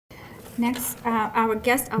Next, our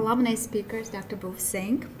guest alumni speaker is Dr. Bhuvanesh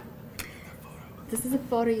Singh. This is a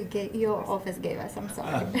photo your office gave us. I'm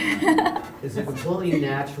sorry. It's a completely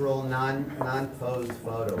natural, non-posed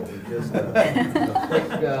photo. It's just a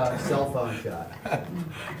quick cell phone shot.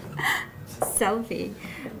 Selfie.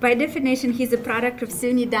 By definition, he's a product of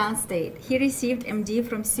SUNY Downstate. He received MD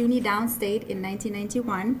from SUNY Downstate in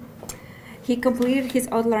 1991. He completed his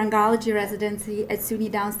otolaryngology residency at SUNY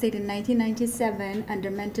Downstate in 1997 under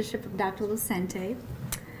mentorship of Dr. Lucente.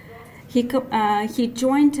 He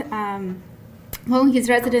joined, following his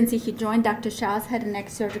residency, he joined Dr. Shah's Head and Neck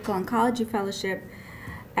Surgical Oncology Fellowship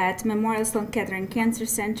at Memorial Sloan Kettering Cancer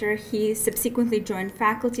Center. He subsequently joined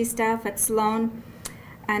faculty staff at Sloan,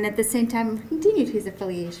 and at the same time continued his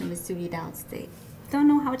affiliation with SUNY Downstate. Don't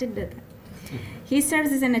know how to do that. He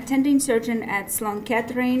serves as an attending surgeon at Sloan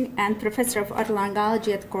Kettering and professor of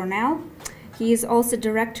otolaryngology at Cornell. He is also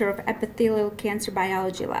director of epithelial cancer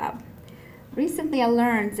biology lab. Recently, I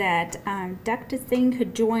learned that Dr. Singh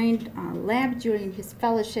had joined a lab during his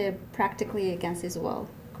fellowship practically against his will.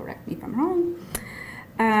 Correct me if I'm wrong.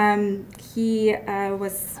 He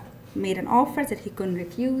was made an offer that he couldn't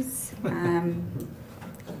refuse.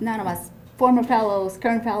 None of us former fellows,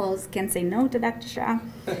 current fellows can say no to Dr. Shah.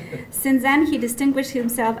 Since then, he distinguished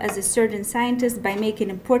himself as a surgeon scientist by making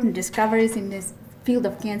important discoveries in this field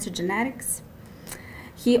of cancer genetics.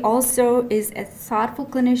 He also is a thoughtful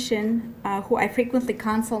clinician who I frequently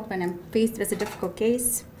consult when I'm faced with a difficult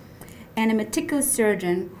case, and a meticulous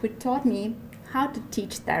surgeon who taught me how to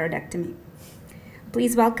teach thyroidectomy.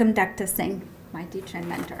 Please welcome Dr. Singh, my teacher and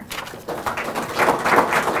mentor.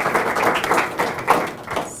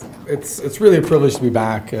 It's really a privilege to be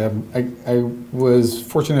back. I was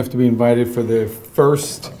fortunate enough to be invited for the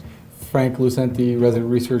first Frank Lucente Resident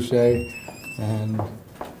Research Day, and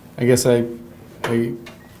I guess I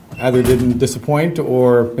either didn't disappoint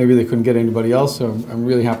or maybe they couldn't get anybody else, so I'm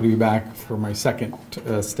really happy to be back for my second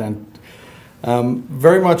stint.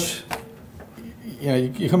 Very much,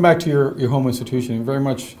 you come back to your home institution, and very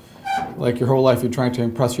much like your whole life you're trying to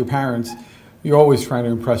impress your parents. You're always trying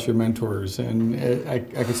to impress your mentors, and I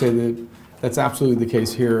could say that that's absolutely the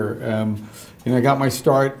case here. I got my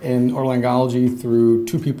start in otolaryngology through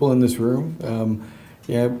two people in this room.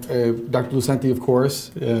 Dr. Lucente, of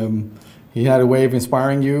course. He had a way of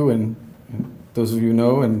inspiring you, and those of you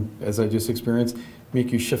know, and as I just experienced,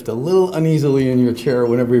 make you shift a little uneasily in your chair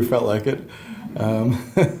whenever you felt like it.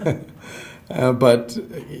 But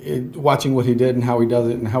watching what he did and how he does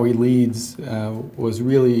it and how he leads was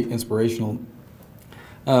really inspirational.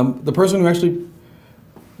 The person who actually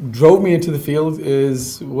drove me into the field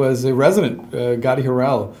was a resident, Gadi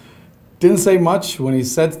Harrell. Didn't say much. When he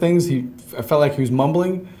said things, I felt like he was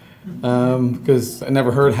mumbling because I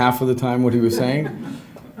never heard half of the time what he was saying.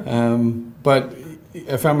 But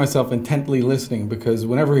I found myself intently listening because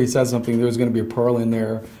whenever he said something, there was going to be a pearl in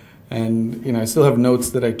there. And I still have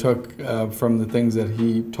notes that I took from the things that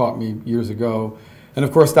he taught me years ago. And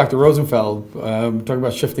of course, Dr. Rosenfeld, talking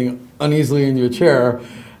about shifting uneasily in your chair.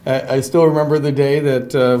 I still remember the day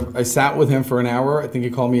that I sat with him for an hour. I think he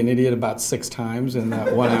called me an idiot about 6 times in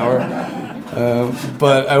that 1 hour.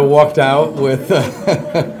 But I walked out with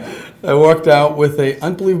an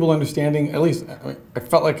unbelievable understanding. At least I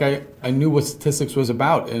felt like I knew what statistics was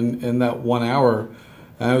about in that 1 hour.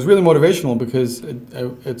 And it was really motivational because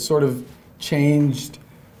it sort of changed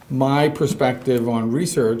my perspective on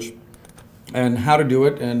research and how to do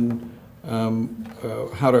it and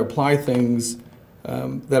how to apply things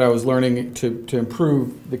that I was learning to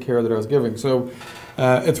improve the care that I was giving. So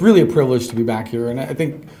it's really a privilege to be back here. And I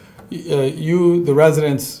think you, the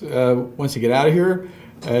residents, once you get out of here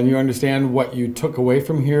and you understand what you took away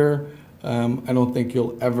from here, I don't think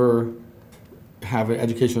you'll ever have an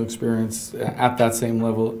educational experience at that same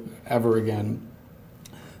level ever again.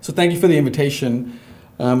 So thank you for the invitation.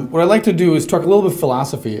 What I'd like to do is talk a little bit of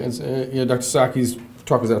philosophy. As Dr. Saki's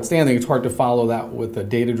talk was outstanding. It's hard to follow that with a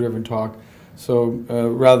data-driven talk. So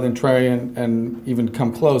rather than try and even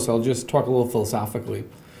come close, I'll just talk a little philosophically.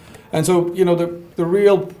 And so, the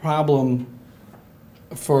real problem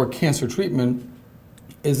for cancer treatment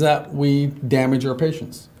is that we damage our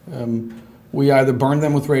patients. We either burn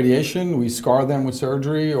them with radiation, we scar them with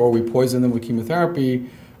surgery, or we poison them with chemotherapy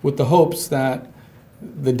with the hopes that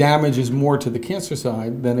the damage is more to the cancer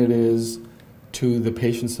side than it is to the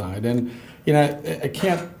patient side. And I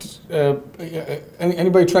can't.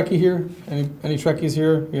 Anybody Trekkie here? Any Trekkies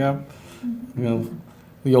here? Yeah.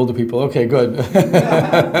 The older people. Okay, good.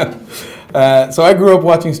 So I grew up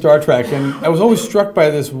watching Star Trek, and I was always struck by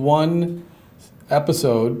this one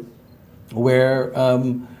episode where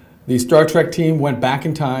the Star Trek team went back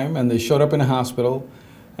in time and they showed up in a hospital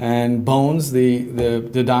And Bones,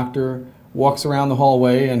 the doctor, walks around the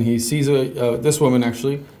hallway and he sees this woman,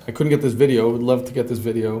 actually. I couldn't get this video, would love to get this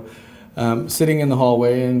video, sitting in the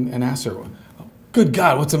hallway and asks her, "Good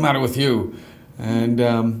God, what's the matter with you?"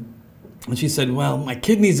 And she said, "Well, my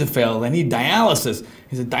kidneys have failed. I need dialysis."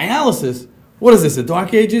 He said, "Dialysis? What is this, the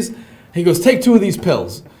Dark Ages?" He goes, "Take 2 of these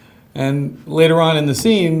pills." And later on in the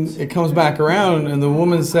scene, it comes back around and the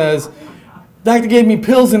woman says, "Doctor gave me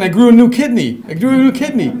pills and I grew a new kidney. I grew a new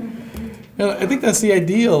kidney." You know, I think that's the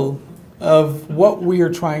ideal of what we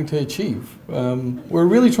are trying to achieve. We're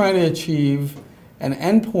really trying to achieve an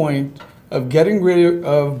endpoint of getting rid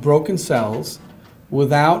of broken cells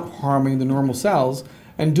without harming the normal cells,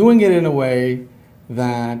 and doing it in a way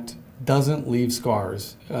that doesn't leave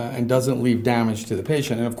scars and doesn't leave damage to the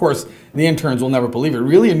patient. And of course, the interns will never believe it.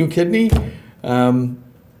 Really, a new kidney? And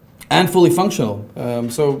fully functional.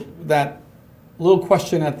 So that little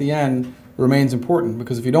question at the end remains important,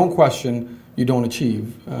 because if you don't question, you don't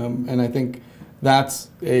achieve. And I think that's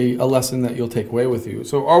a lesson that you'll take away with you.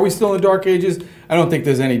 So are we still in the Dark Ages? I don't think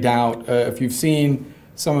there's any doubt. If you've seen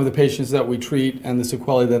some of the patients that we treat and the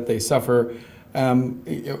sequelae that they suffer, 10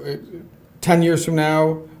 years from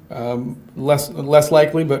now, less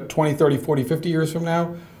likely, but 20, 30, 40, 50 years from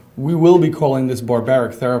now, we will be calling this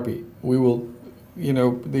barbaric therapy. We will, you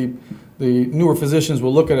know, the newer physicians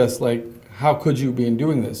will look at us like, how could you be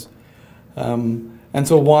doing this? And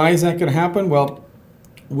so why is that going to happen? Well,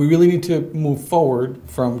 we really need to move forward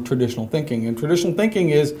from traditional thinking. And traditional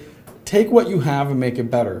thinking is take what you have and make it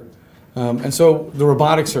better. And so the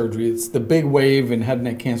robotic surgery, it's the big wave in head and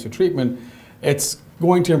neck cancer treatment. It's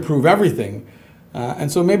going to improve everything. And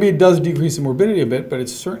so maybe it does decrease the morbidity a bit, but it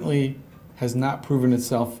certainly has not proven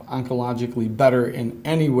itself oncologically better in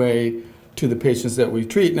any way to the patients that we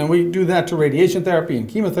treat. And we do that to radiation therapy and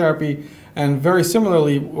chemotherapy. And very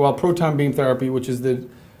similarly, while proton beam therapy, which is the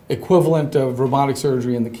equivalent of robotic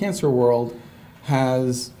surgery in the cancer world,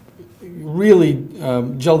 has really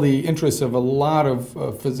gelled the interests of a lot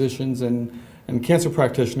of physicians and cancer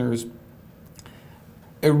practitioners,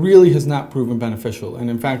 it really has not proven beneficial. And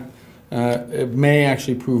in fact, it may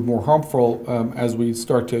actually prove more harmful as we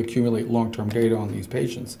start to accumulate long-term data on these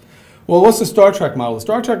patients. Well, what's the Star Trek model? The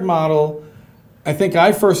Star Trek model, I think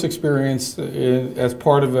I first experienced as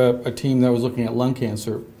part of a team that was looking at lung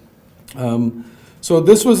cancer. So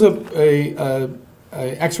this was a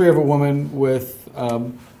X-ray of a woman with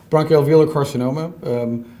bronchoalveolar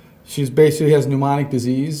carcinoma. She basically has pneumonic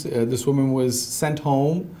disease. This woman was sent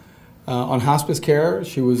home on hospice care.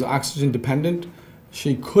 She was oxygen dependent.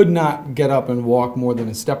 She could not get up and walk more than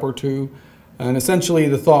a step or two. And essentially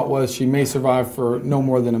the thought was she may survive for no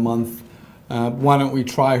more than a month. Why don't we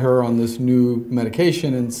try her on this new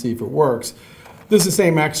medication and see if it works? This is the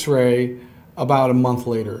same X-ray about a month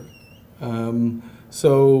later.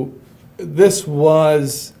 So this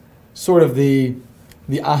was sort of the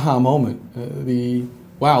aha moment.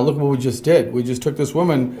 Wow, look what we just did. We just took this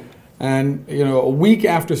woman, and you know, a week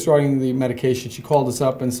after starting the medication, she called us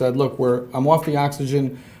up and said, "Look, I'm off the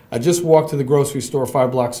oxygen. I just walked to the grocery store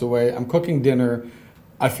 5 blocks away. I'm cooking dinner.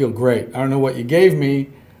 I feel great. I don't know what you gave me,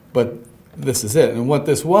 but this is it." And what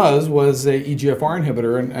this was a EGFR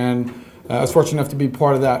inhibitor, and I was fortunate enough to be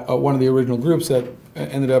part of that, one of the original groups that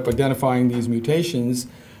ended up identifying these mutations.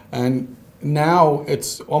 And now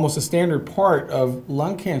it's almost a standard part of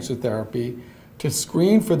lung cancer therapy to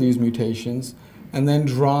screen for these mutations and then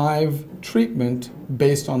drive treatment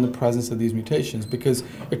based on the presence of these mutations. Because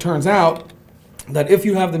it turns out that if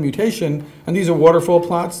you have the mutation, and these are waterfall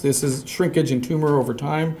plots, this is shrinkage in tumor over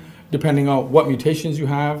time, depending on what mutations you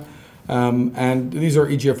have. And these are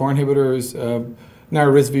EGFR inhibitors.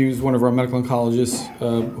 Nara Rizvi is one of our medical oncologists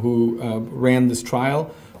who ran this trial.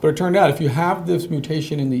 But it turned out if you have this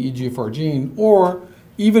mutation in the EGFR gene, or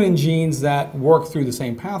even in genes that work through the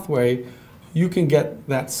same pathway, you can get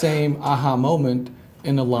that same aha moment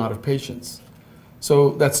in a lot of patients. So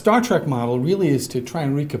that Star Trek model really is to try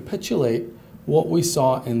and recapitulate what we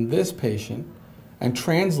saw in this patient and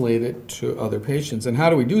translate it to other patients. And how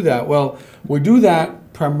do we do that? Well, we do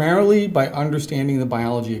that primarily by understanding the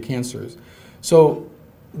biology of cancers. So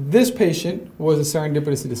this patient was a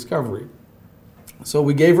serendipitous discovery. So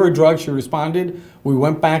we gave her a drug, she responded, we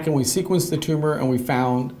went back and we sequenced the tumor and we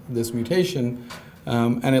found this mutation,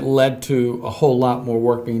 and it led to a whole lot more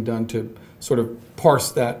work being done to sort of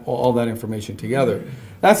parse all that information together.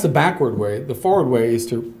 That's the backward way. The forward way is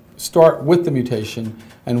to start with the mutation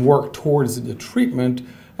and work towards the treatment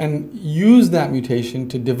and use that mutation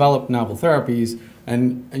to develop novel therapies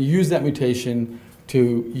and use that mutation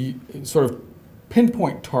to sort of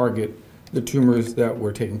pinpoint target the tumors that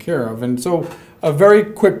we're taking care of. And so a very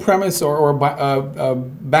quick premise or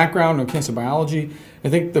background on cancer biology. I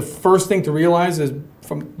think the first thing to realize is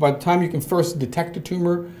by the time you can first detect a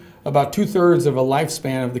tumor, about 2/3 of a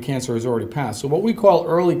lifespan of the cancer has already passed. So what we call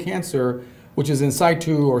early cancer, which is in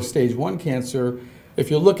situ or stage 1 cancer, if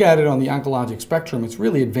you look at it on the oncologic spectrum, it's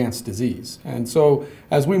really advanced disease. And so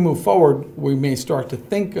as we move forward, we may start to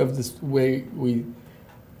think of this way we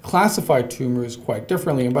classify tumors quite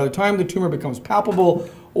differently. And by the time the tumor becomes palpable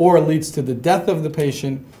or leads to the death of the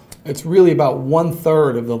patient, it's really about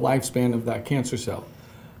 1/3 of the lifespan of that cancer cell.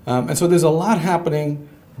 And so there's a lot happening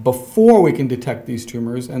before we can detect these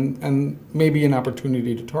tumors and maybe an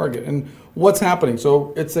opportunity to target. And what's happening?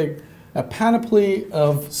 So it's a panoply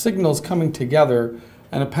of signals coming together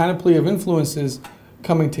and a panoply of influences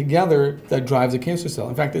coming together that drives a cancer cell.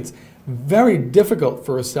 In fact, it's very difficult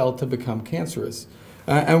for a cell to become cancerous.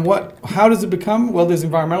 How does it become? Well, there's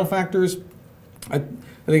environmental factors. I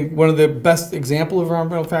think one of the best example of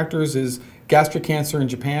environmental factors is gastric cancer in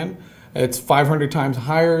Japan. It's 500 times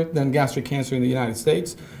higher than gastric cancer in the United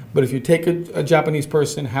States. But if you take a Japanese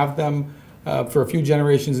person, have them for a few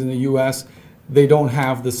generations in the US, they don't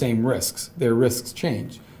have the same risks. Their risks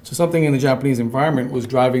change. So something in the Japanese environment was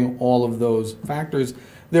driving all of those factors.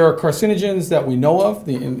 There are carcinogens that we know of.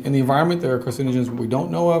 In the environment, there are carcinogens we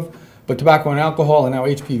don't know of. But tobacco and alcohol, and now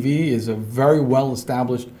HPV, is a very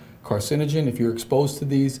well-established carcinogen. If you're exposed to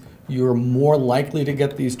these, you're more likely to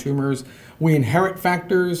get these tumors. We inherit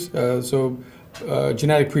factors,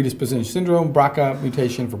 genetic predisposition syndrome, BRCA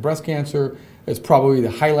mutation for breast cancer is probably the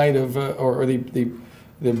highlight of, or the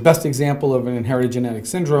best example of an inherited genetic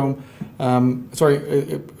syndrome.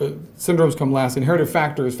 Syndromes come last. Inherited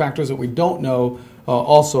factors that we don't know,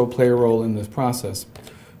 also play a role in this process.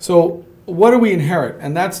 So what do we inherit?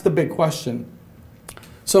 And that's the big question.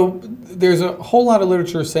 So there's a whole lot of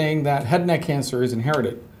literature saying that head and neck cancer is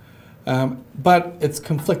inherited, but it's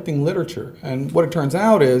conflicting literature. And what it turns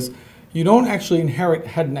out is you don't actually inherit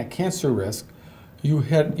head and neck cancer risk, you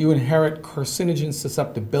inherit carcinogen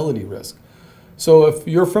susceptibility risk. So if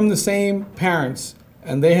you're from the same parents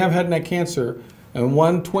and they have head and neck cancer and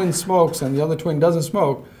one twin smokes and the other twin doesn't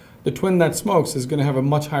smoke, the twin that smokes is going to have a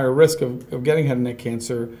much higher risk of getting head and neck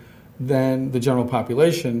cancer than the general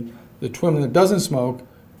population. The twin that doesn't smoke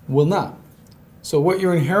will not. So what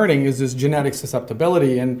you're inheriting is this genetic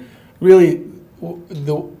susceptibility, and really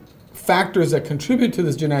the factors that contribute to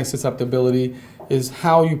this genetic susceptibility is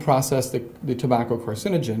how you process the tobacco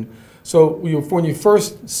carcinogen. So when you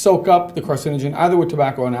first soak up the carcinogen, either with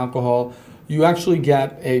tobacco and alcohol, you actually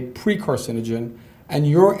get a pre-carcinogen, and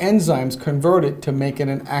your enzymes convert it to make it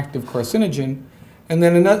an active carcinogen, and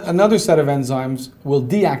then another set of enzymes will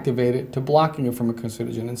deactivate it to blocking it from a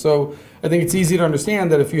carcinogen. And so I think it's easy to understand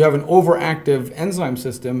that if you have an overactive enzyme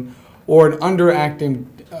system or an underactive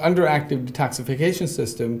detoxification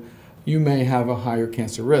system, you may have a higher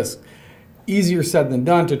cancer risk. Easier said than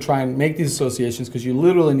done to try and make these associations, because you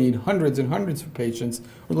literally need hundreds and hundreds of patients,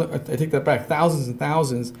 I take that back, thousands and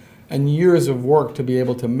thousands, and years of work to be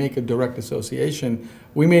able to make a direct association.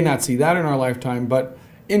 We may not see that in our lifetime, but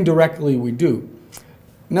indirectly we do.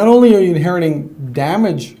 Not only are you inheriting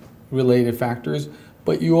damage-related factors,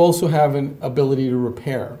 but you also have an ability to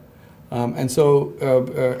repair. And so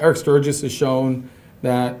Eric Sturgis has shown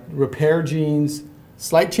that repair genes,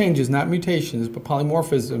 slight changes, not mutations, but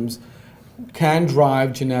polymorphisms, can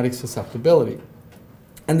drive genetic susceptibility.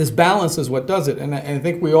 And this balance is what does it. And I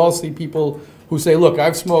think we all see people who say, look,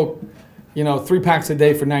 I've smoked 3 packs a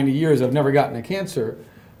day for 90 years, I've never gotten a cancer.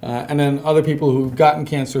 And then other people who've gotten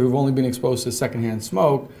cancer who've only been exposed to secondhand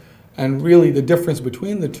smoke. And really the difference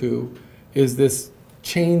between the two is this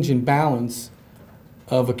change in balance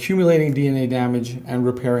of accumulating DNA damage and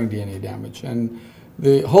repairing DNA damage. And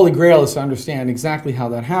the holy grail is to understand exactly how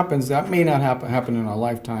that happens. That may not happen in our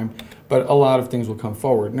lifetime, but a lot of things will come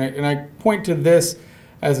forward. And I point to this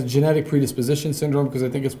as a genetic predisposition syndrome because I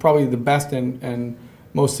think it's probably the best and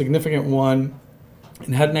most significant one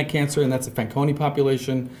in head and neck cancer, and that's the Fanconi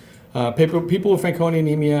population. People with Fanconi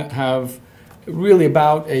anemia have really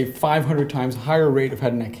about a 500 times higher rate of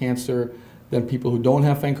head and neck cancer than people who don't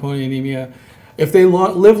have Fanconi anemia. If they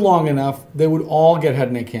live long enough, they would all get head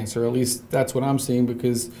and neck cancer. At least that's what I'm seeing,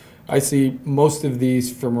 because I see most of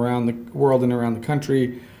these from around the world and around the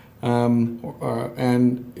country.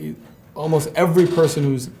 And almost every person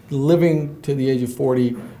who's living to the age of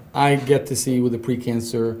 40, I get to see with a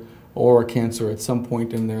precancer or a cancer at some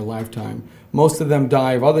point in their lifetime. Most of them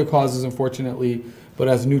die of other causes, unfortunately, but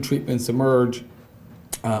as new treatments emerge,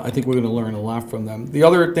 I think we're going to learn a lot from them. The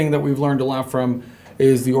other thing that we've learned a lot from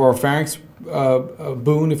is the oropharynx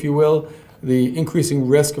boon, if you will. the increasing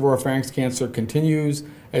risk of oropharynx cancer continues.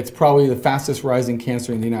 It's probably the fastest rising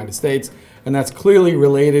cancer in the United States, and that's clearly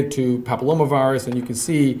related to papillomavirus. And you can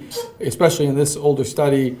see, especially in this older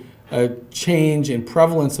study, a change in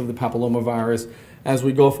prevalence of the papillomavirus as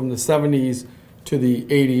we go from the 70s to the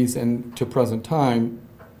 80s and to present time.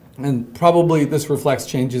 And probably this reflects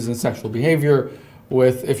changes in sexual behavior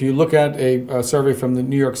with, if you look at a survey from the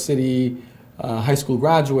New York City high school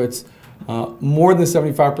graduates, more than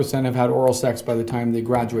 75% have had oral sex by the time they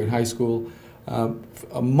graduate high school.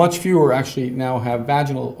 Much fewer actually now have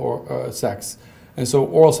vaginal sex. And so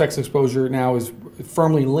oral sex exposure now is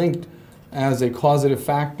firmly linked as a causative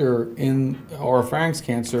factor in oropharynx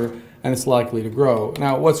cancer, and it's likely to grow.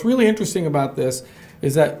 Now, what's really interesting about this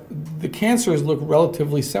is that the cancers look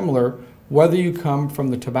relatively similar whether you come from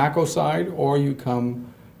the tobacco side or you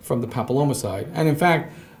come from the papilloma side. And in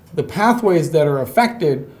fact, the pathways that are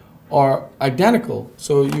affected are identical.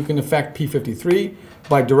 So you can affect P53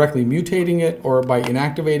 by directly mutating it or by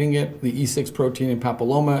inactivating it. The E6 protein in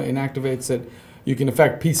papilloma inactivates it. You can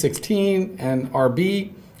affect P16 and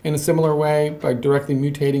RB in a similar way by directly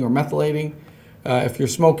mutating or methylating if you're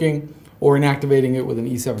smoking, or inactivating it with an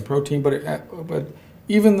E7 protein. But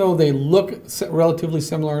even though they look relatively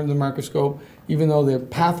similar in the microscope, even though the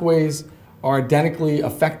pathways are identically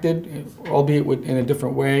affected, albeit in a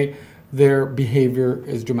different way, their behavior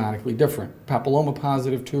is dramatically different.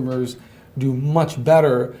 Papilloma-positive tumors do much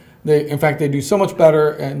better. In fact, they do so much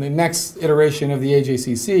better in the next iteration of the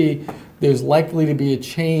AJCC, there's likely to be a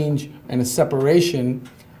change and a separation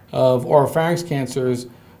of oropharynx cancers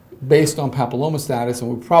based on papilloma status,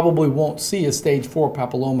 and we probably won't see a stage 4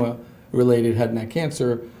 papilloma-related head and neck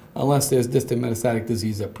cancer unless there's distant metastatic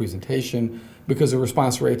disease at presentation, because the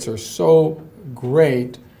response rates are so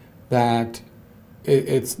great that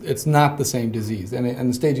it's not the same disease, and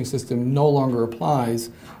the staging system no longer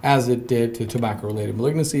applies as it did to tobacco-related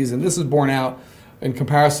malignancies. And this is borne out in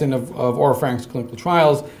comparison of oropharynx clinical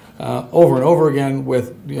trials over and over again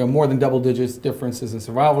with more than double digits differences in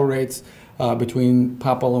survival rates between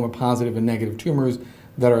papilloma-positive and negative tumors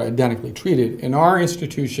that are identically treated. In our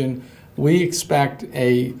institution, we expect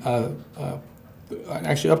actually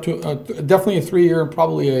up to definitely a 3-year,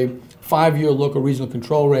 probably a 5-year local regional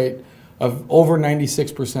control rate of over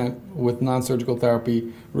 96% with non-surgical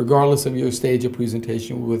therapy, regardless of your stage of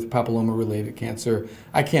presentation with papilloma-related cancer.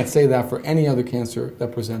 I can't say that for any other cancer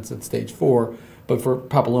that presents at stage 4, but for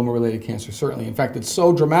papilloma-related cancer, certainly. In fact, it's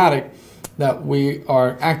so dramatic that we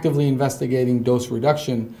are actively investigating dose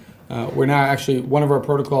reduction. We're now actually, one of our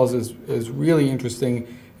protocols is really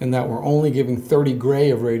interesting in that we're only giving 30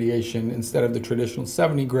 gray of radiation instead of the traditional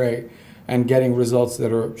 70 gray, and getting results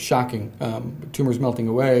that are shocking. Tumors melting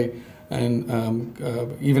away, and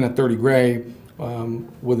even at 30 gray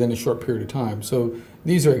within a short period of time. So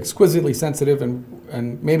these are exquisitely sensitive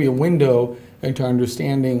and maybe a window into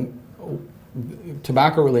understanding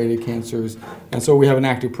tobacco-related cancers, and so we have an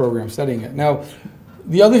active program studying it. Now,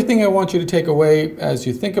 the other thing I want you to take away as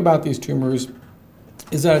you think about these tumors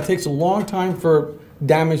is that it takes a long time for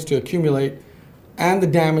damage to accumulate, and the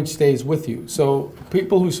damage stays with you. So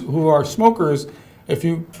people who are smokers, if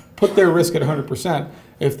you put their risk at 100%,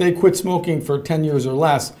 if they quit smoking for 10 years or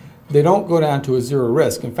less, they don't go down to a 0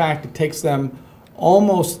 risk. In fact, it takes them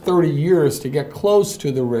almost 30 years to get close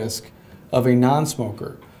to the risk of a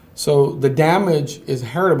non-smoker. So the damage is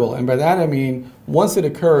heritable, and by that I mean once it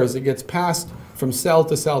occurs, it gets passed from cell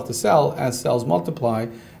to cell to cell as cells multiply,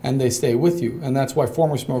 and they stay with you. And that's why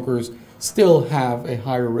former smokers still have a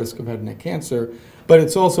higher risk of head and neck cancer, but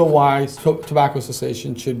it's also why tobacco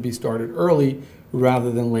cessation should be started early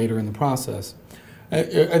rather than later in the process. I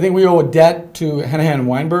think we owe a debt to Hanahan and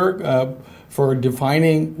Weinberg for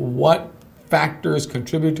defining what factors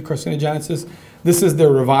contribute to carcinogenesis. This is the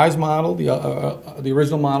revised model. The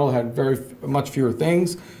original model had very much fewer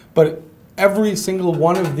things, but every single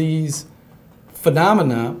one of these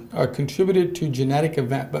phenomena are contributed to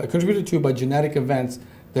by genetic events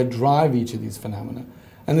that drive each of these phenomena.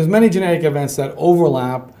 And there's many genetic events that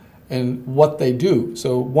overlap in what they do.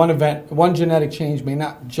 So one genetic change may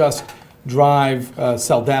not just drive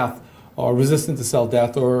cell death or resistance to cell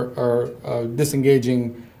death or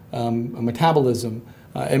disengaging metabolism.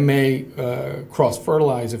 It may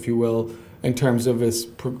cross-fertilize, if you will, in terms of its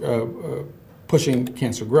pushing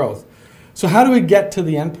cancer growth. So how do we get to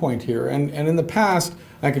the endpoint here? And in the past,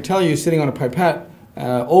 I could tell you, sitting on a pipette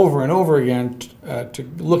over and over again to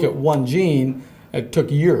look at one gene, it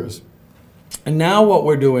took years. And now what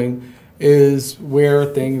we're doing is where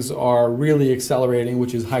things are really accelerating,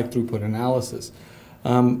 which is high throughput analysis.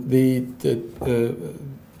 The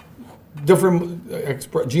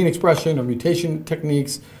different gene expression or mutation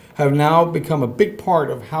techniques have now become a big part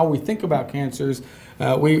of how we think about cancers.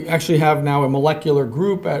 We actually have now a molecular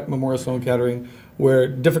group at Memorial Sloan Kettering where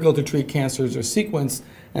difficult to treat cancers are sequenced,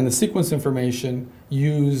 and the sequence information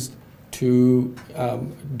used to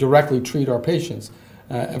directly treat our patients.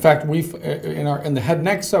 In fact, in the head and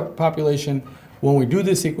neck subpopulation, when we do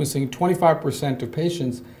this sequencing, 25% of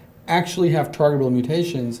patients actually have targetable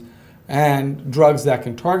mutations and drugs that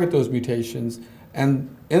can target those mutations.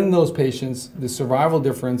 And in those patients, the survival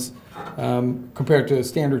difference compared to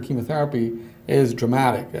standard chemotherapy is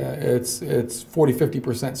dramatic. It's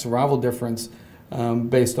 40–50% survival difference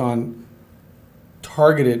based on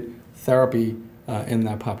targeted therapy in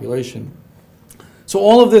that population. So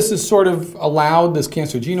all of this has sort of allowed this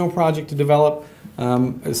Cancer Genome Project to develop.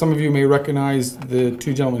 Some of you may recognize the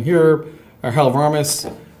two gentlemen here, Harold Varmus.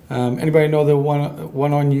 Anybody know the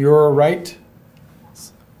one on your right?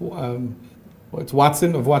 It's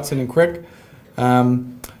Watson of Watson and Crick.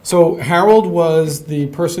 So Harold was the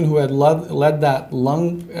person who had led that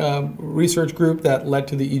lung research group that led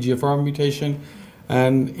to the EGFR mutation.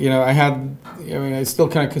 And I still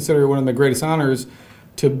kind of consider it one of my greatest honors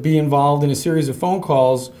to be involved in a series of phone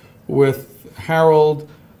calls with Harold,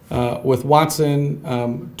 with Watson,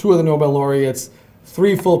 2 of the Nobel laureates,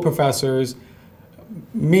 3 full professors,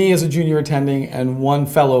 me as a junior attending, and 1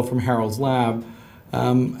 fellow from Harold's lab.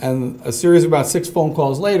 And a series of about 6 phone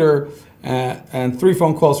calls later, and 3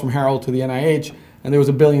 phone calls from Harold to the NIH, and there was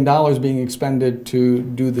 $1 billion being expended to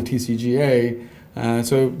do the TCGA.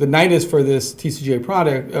 So the nidus for this TCGA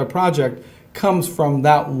project comes from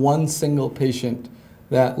that one single patient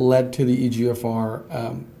that led to the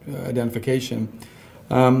EGFR identification.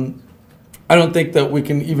 I don't think that we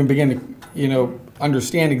can even begin to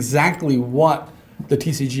understand exactly what the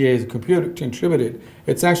TCGA has contributed.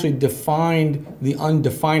 It's actually defined the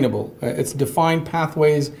undefinable. It's defined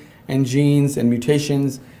pathways and genes and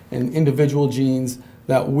mutations and individual genes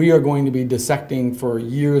that we are going to be dissecting for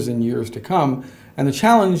years and years to come. And the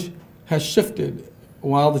challenge has shifted.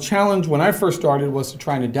 While the challenge when I first started was to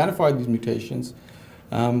try and identify these mutations,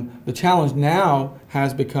 the challenge now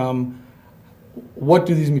has become, what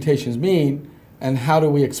do these mutations mean, and how do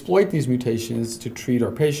we exploit these mutations to treat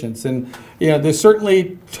our patients? And there's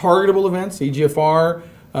certainly targetable events, EGFR,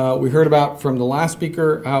 we heard about from the last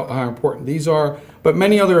speaker how important these are, but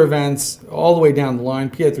many other events all the way down the line,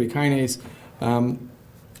 PI3 kinase,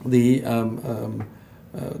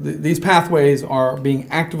 these pathways are being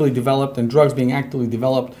actively developed and drugs being actively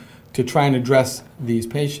developed to try and address these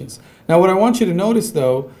patients. Now what I want you to notice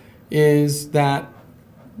though is that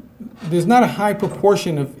there's not a high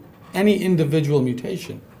proportion of any individual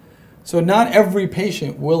mutation. So not every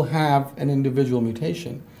patient will have an individual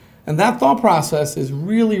mutation. And that thought process is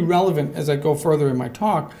really relevant as I go further in my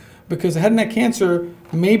talk, because head and neck cancer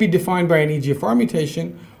may be defined by an EGFR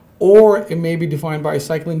mutation, or it may be defined by a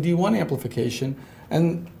cyclin D1 amplification.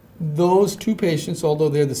 And those 2 patients, although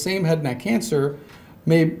they're the same head and neck cancer,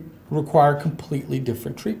 may require completely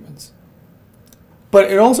different treatments. But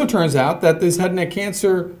it also turns out that this head and neck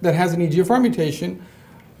cancer that has an EGFR mutation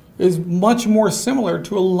is much more similar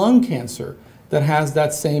to a lung cancer that has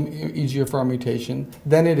that same EGFR mutation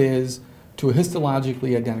than it is to a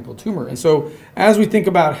histologically identical tumor. And so as we think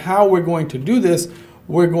about how we're going to do this,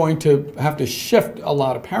 we're going to have to shift a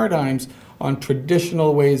lot of paradigms on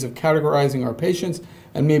traditional ways of categorizing our patients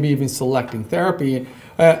and maybe even selecting therapy.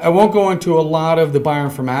 I won't go into a lot of the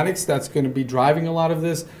bioinformatics that's going to be driving a lot of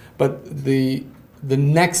this, but the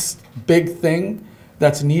next big thing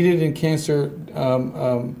that's needed in cancer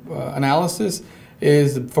analysis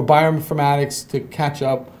is for bioinformatics to catch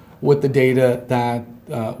up with the data that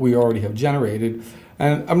we already have generated.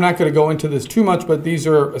 And I'm not going to go into this too much, but these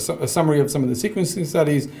are a summary of some of the sequencing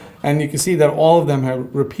studies, and you can see that all of them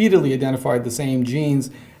have repeatedly identified the same genes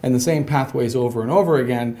and the same pathways over and over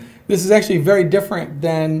again. This is actually very different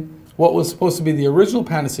than what was supposed to be the original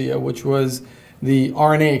panacea, which was the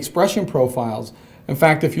RNA expression profiles. In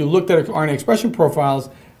fact, if you looked at RNA expression profiles,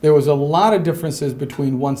 there was a lot of differences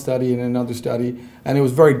between one study and another study, and it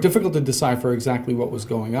was very difficult to decipher exactly what was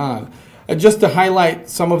going on. Just to highlight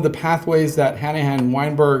some of the pathways that Hanahan and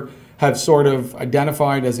Weinberg have sort of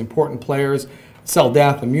identified as important players: cell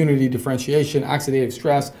death, immunity, differentiation, oxidative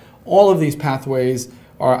stress. All of these pathways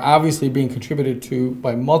are obviously being contributed to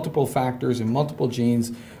by multiple factors and multiple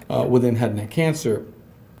genes within head and neck cancer.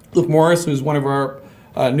 Luke Morris, who's one of our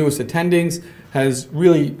newest attendings, has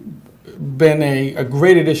really been a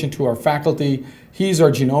great addition to our faculty. He's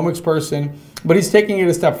our genomics person, but he's taking it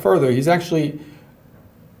a step further. He's actually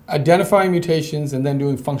identifying mutations and then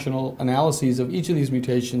doing functional analyses of each of these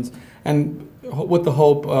mutations, and with the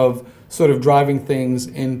hope of sort of driving things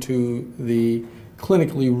into the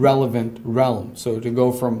clinically relevant realm. So to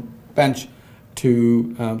go from bench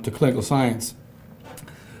to clinical science.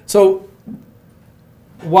 So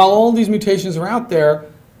while all these mutations are out there,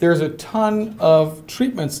 there's a ton of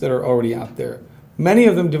treatments that are already out there. Many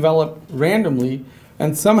of them develop randomly,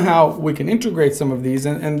 and somehow we can integrate some of these.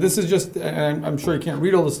 And this is just, and I'm sure you can't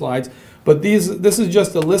read all the slides, but this is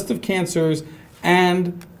just a list of cancers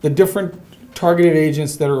and the different targeted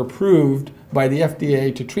agents that are approved by the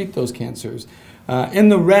FDA to treat those cancers. In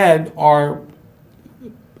the red are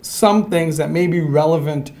some things that may be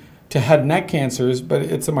relevant to head and neck cancers, but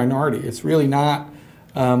it's a minority. It's really not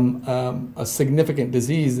a significant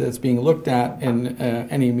disease that's being looked at in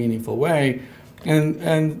any meaningful way.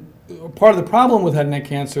 And part of the problem with head and neck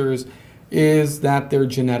cancers is that they're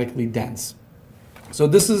genetically dense. So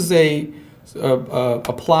this is a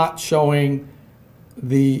plot showing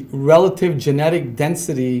the relative genetic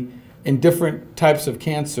density in different types of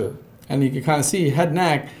cancer. And you can kind of see head and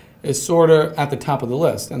neck is sort of at the top of the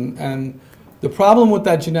list. And the problem with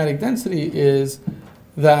that genetic density is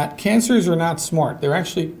that cancers are not smart. They're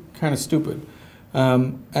actually kind of stupid.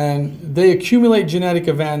 And they accumulate genetic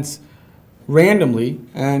events randomly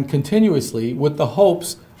and continuously with the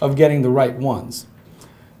hopes of getting the right ones.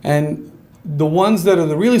 And the ones that are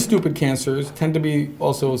the really stupid cancers tend to be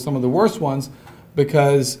also some of the worst ones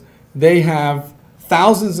because they have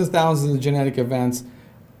thousands and thousands of genetic events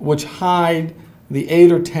which hide the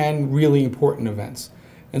 8 or 10 really important events.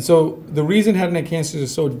 And so the reason head and neck cancers are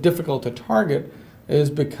so difficult to target is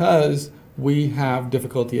because we have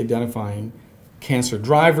difficulty identifying cancer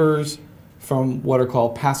drivers from what are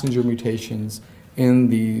called passenger mutations in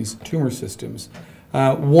these tumor systems.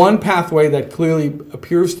 One pathway that clearly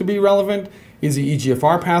appears to be relevant is the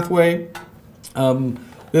EGFR pathway.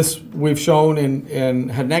 This we've shown in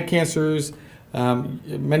head and neck cancers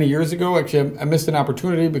many years ago. Actually, I missed an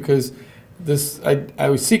opportunity because I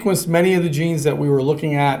sequenced many of the genes that we were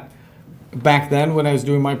looking at back then when I was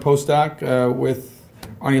doing my postdoc with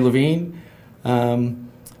Arnie Levine,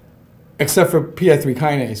 except for PI3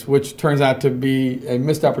 kinase, which turns out to be a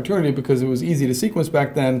missed opportunity because it was easy to sequence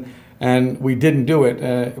back then, and we didn't do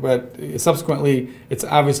it. But subsequently, it's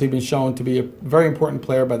obviously been shown to be a very important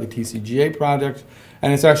player by the TCGA project,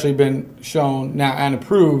 and it's actually been shown now and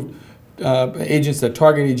approved agents that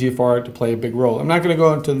target EGFR to play a big role. I'm not going to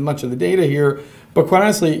go into much of the data here, but quite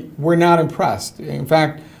honestly, we're not impressed. In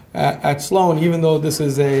fact, at Sloan, even though this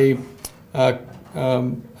is a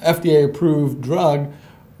FDA-approved drug,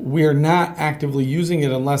 we're not actively using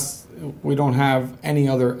it unless we don't have any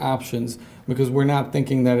other options because we're not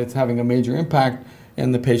thinking that it's having a major impact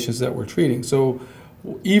in the patients that we're treating. So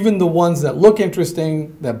even the ones that look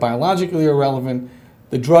interesting, that biologically are relevant,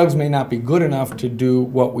 the drugs may not be good enough to do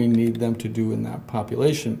what we need them to do in that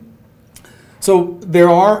population. So there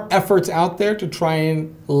are efforts out there to try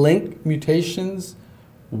and link mutations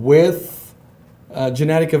with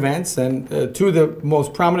genetic events, and two of the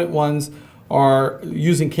most prominent ones are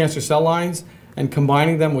using cancer cell lines and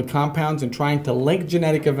combining them with compounds and trying to link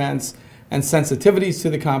genetic events and sensitivities to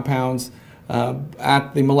the compounds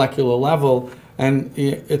at the molecular level. And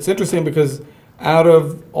it's interesting because out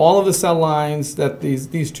of all of the cell lines that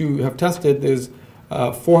these two have tested, there's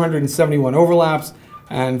 471 overlaps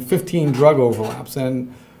and 15 drug overlaps.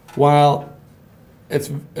 And while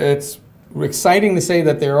it's exciting to say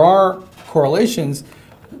that there are correlations,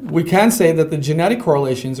 we can say that the genetic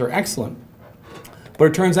correlations are excellent. But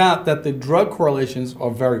it turns out that the drug correlations are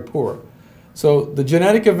very poor. So the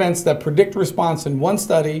genetic events that predict response in one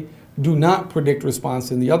study do not predict response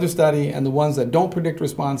in the other study, and the ones that don't predict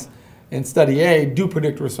response in study A do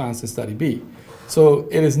predict response in study B. So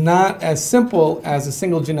it is not as simple as a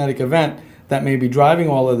single genetic event that may be driving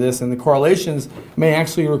all of this, and the correlations may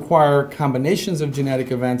actually require combinations of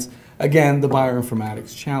genetic events. Again, the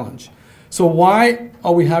bioinformatics challenge. So why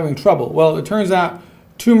are we having trouble? Well, it turns out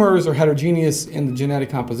tumors are heterogeneous in the genetic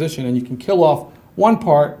composition, and you can kill off one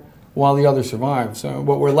part while the other survives. So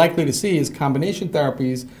what we're likely to see is combination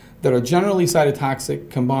therapies that are generally cytotoxic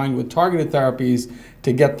combined with targeted therapies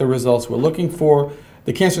to get the results we're looking for.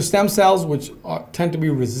 The cancer stem cells, which tend to be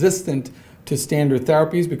resistant to standard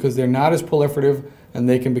therapies because they're not as proliferative and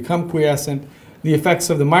they can become quiescent. The effects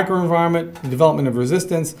of the microenvironment, the development of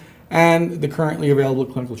resistance, and the currently available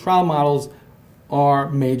clinical trial models are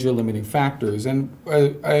major limiting factors. And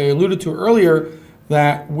I alluded to earlier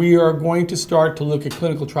that we are going to start to look at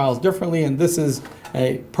clinical trials differently, and this is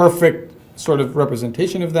a perfect sort of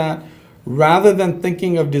representation of that. Rather than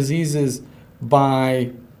thinking of diseases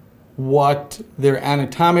by what their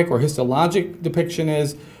anatomic or histologic depiction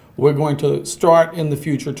is, we're going to start in the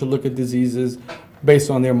future to look at diseases based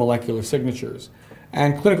on their molecular signatures.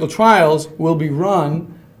 And clinical trials will be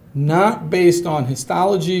run not based on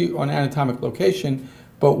histology or anatomic location,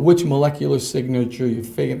 but which molecular signature you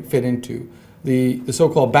fit into. The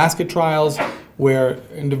so-called basket trials, where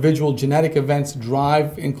individual genetic events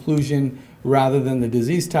drive inclusion rather than the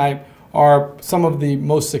disease type, are some of the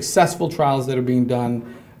most successful trials that are being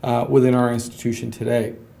done within our institution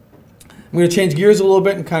today. I'm going to change gears a little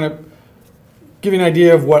bit and kind of give you an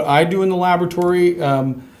idea of what I do in the laboratory.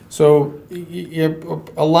 So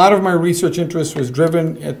a lot of my research interest was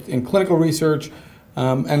driven in clinical research.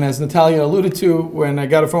 And as Natalia alluded to, when I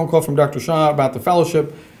got a phone call from Dr. Shah about the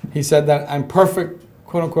fellowship, he said that I'm perfect,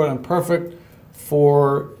 quote unquote, I'm perfect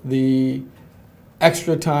for the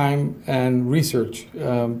extra time and research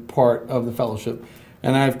part of the fellowship.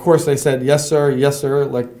 And of course I said, yes sir,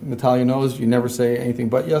 like Natalia knows, you never say anything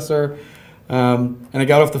but yes sir. And I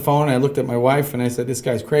got off the phone and I looked at my wife and I said, this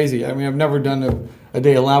guy's crazy. I mean, I've never done a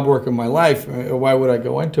day of lab work in my life. Why would I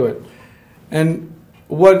go into it? And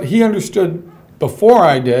what he understood before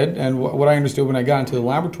I did, and what I understood when I got into the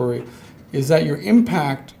laboratory, is that your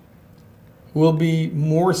impact will be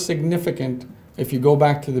more significant if you go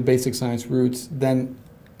back to the basic science roots than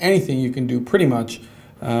anything you can do pretty much.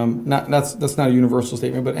 That's not a universal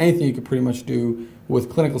statement, but anything you could pretty much do with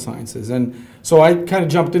clinical sciences. And so I kind of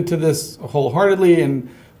jumped into this wholeheartedly, and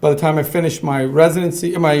by the time I finished my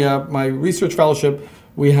residency, my research fellowship,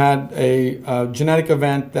 we had a genetic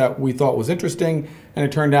event that we thought was interesting, and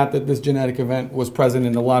it turned out that this genetic event was present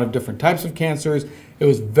in a lot of different types of cancers. It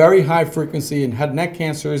was very high frequency in head and neck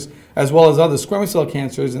cancers, as well as other squamous cell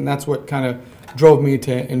cancers, and that's what kind of drove me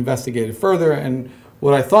to investigate it further. And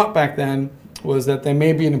what I thought back then was that there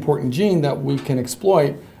may be an important gene that we can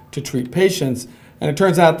exploit to treat patients. And it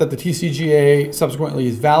turns out that the TCGA subsequently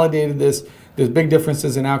has validated this. There's big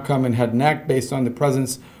differences in outcome in head and neck based on the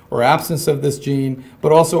presence or absence of this gene,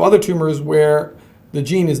 but also other tumors where the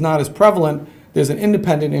gene is not as prevalent, there's an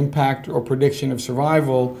independent impact or prediction of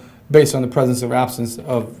survival based on the presence or absence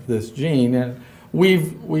of this gene. And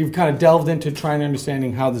we've kind of delved into trying to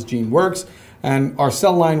understanding how this gene works, and our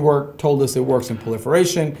cell line work told us it works in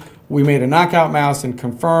proliferation. We made a knockout mouse and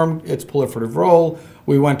confirmed its proliferative role.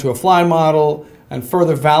 We went to a fly model and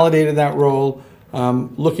further validated that role,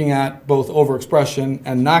 looking at both overexpression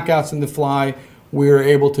and knockouts in the fly. We were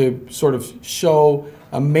able to sort of show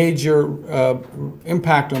a major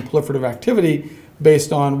impact on proliferative activity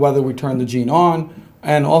based on whether we turn the gene on,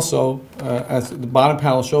 and also, as the bottom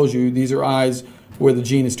panel shows you, these are eyes where the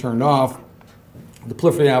gene is turned off. The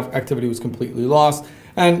proliferative activity was completely lost.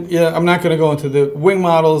 And yeah, I'm not going to go into the wing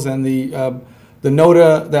models and the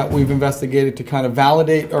NOTA that we've investigated to kind of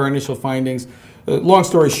validate our initial findings. Long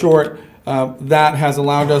story short, that has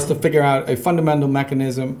allowed us to figure out a fundamental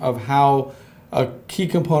mechanism of how a key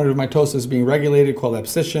component of mitosis is being regulated called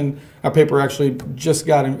abscission. Our paper actually just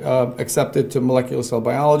got accepted to Molecular Cell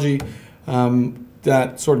Biology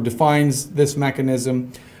that sort of defines this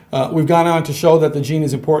mechanism. We've gone on to show that the gene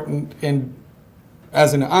is important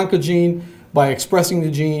as an oncogene by expressing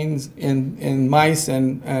the genes in mice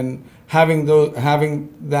and having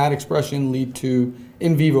that expression lead to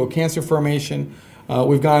in vivo cancer formation.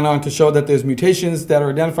 We've gone on to show that there's mutations that are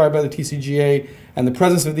identified by the TCGA, and the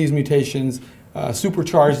presence of these mutations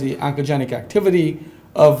supercharge the oncogenic activity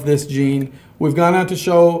of this gene. We've gone on to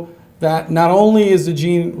show that not only is the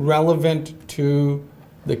gene relevant to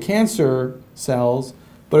the cancer cells,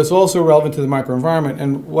 but it's also relevant to the microenvironment.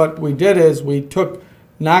 And what we did is we took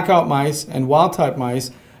knockout mice and wild-type mice,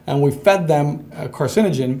 and we fed them a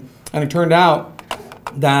carcinogen, and it turned out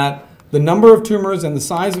that the number of tumors and the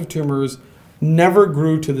size of tumors never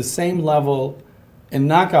grew to the same level in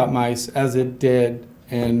knockout mice as it did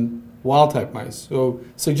in wild-type mice, so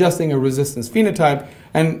suggesting a resistance phenotype.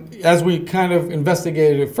 And as we kind of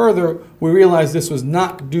investigated it further, we realized this was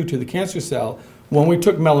not due to the cancer cell. When we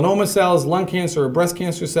took melanoma cells, lung cancer, or breast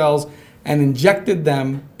cancer cells and injected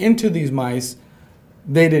them into these mice,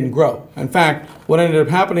 they didn't grow. In fact, what ended up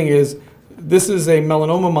happening is this is a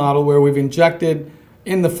melanoma model where we've injected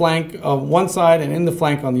in the flank of one side and in the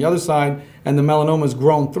flank on the other side, and the melanoma has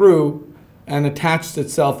grown through and attached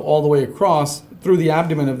itself all the way across through the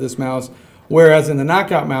abdomen of this mouse, whereas in the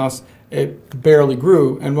knockout mouse, it barely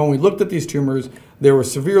grew. And when we looked at these tumors, they were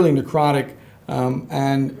severely necrotic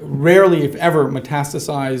and rarely, if ever,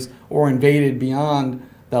 metastasized or invaded beyond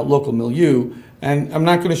that local milieu. And I'm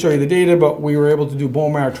not going to show you the data, but we were able to do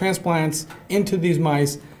bone marrow transplants into these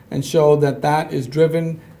mice and show that that is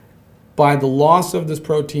driven by the loss of this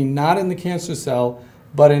protein, not in the cancer cell,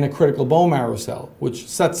 but in a critical bone marrow cell, which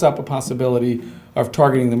sets up a possibility of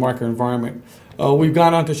targeting the microenvironment. We've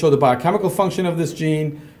gone on to show the biochemical function of this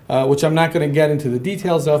gene. which I'm not going to get into the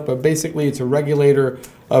details of, but basically it's a regulator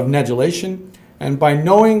of nedulation. And by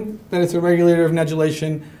knowing that it's a regulator of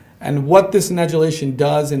nedulation and what this nedulation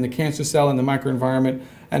does in the cancer cell and the microenvironment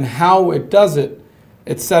and how it does it,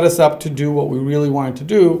 it set us up to do what we really wanted to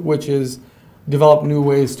do, which is develop new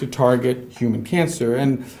ways to target human cancer.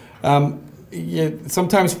 And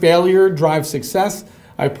sometimes failure drives success.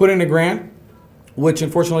 I put in a grant, which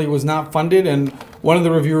unfortunately was not funded, and one of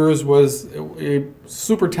the reviewers was a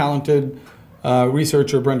super talented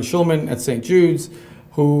researcher, Brenda Schulman at St. Jude's,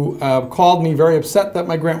 who called me very upset that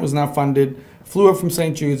my grant was not funded, flew up from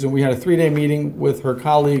St. Jude's, and we had a 3-day meeting with her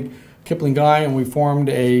colleague, Kipling Guy, and we formed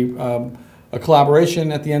a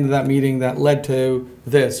collaboration at the end of that meeting that led to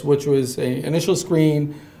this, which was an initial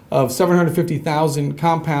screen of 750,000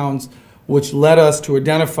 compounds, which led us to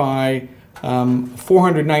identify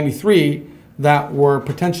 493 that were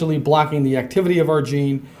potentially blocking the activity of our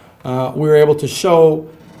gene. We were able to show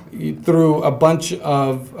through a bunch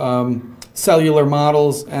of cellular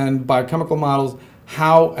models and biochemical models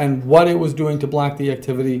how and what it was doing to block the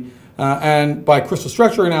activity. And by crystal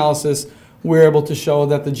structure analysis, we were able to show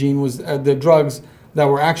that the gene was, the drugs that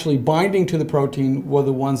were actually binding to the protein were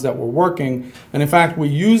the ones that were working. And in fact, we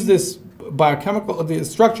used this biochemical, the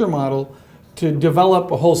structure model to develop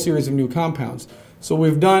a whole series of new compounds. So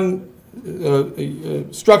we've done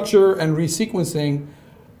structure and resequencing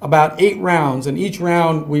about 8 rounds, and each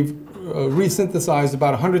round we've resynthesized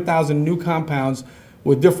about 100,000 new compounds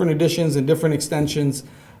with different additions and different extensions,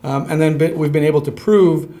 and then we've been able to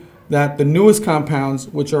prove that the newest compounds,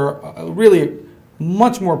 which are really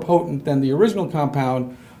much more potent than the original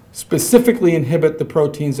compound, specifically inhibit the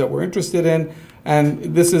proteins that we're interested in.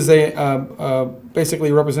 And this is basically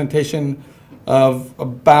a representation of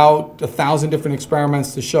about 1,000 different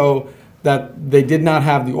experiments to show that they did not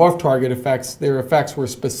have the off-target effects. Their effects were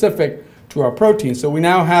specific to our protein. So we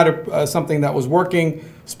now had something that was working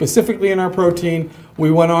specifically in our protein.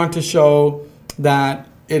 We went on to show that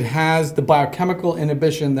it has the biochemical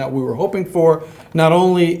inhibition that we were hoping for, not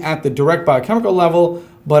only at the direct biochemical level,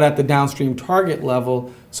 but at the downstream target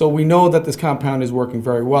level. So we know that this compound is working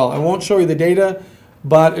very well. I won't show you the data,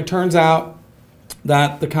 but it turns out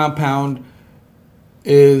that the compound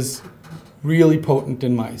is really potent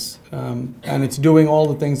in mice. And it's doing all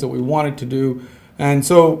the things that we want it to do. And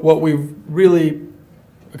so what we've really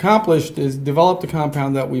accomplished is developed a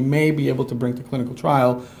compound that we may be able to bring to clinical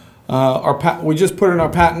trial. We just put in our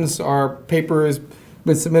patents. Our paper has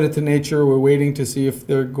been submitted to Nature. We're waiting to see if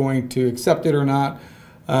they're going to accept it or not.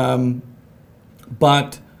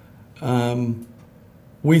 But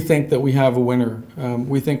we think that we have a winner.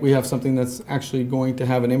 We think we have something that's actually going to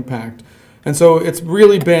have an impact. And so it's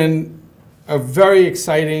really been a very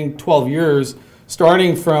exciting 12 years,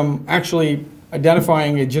 starting from actually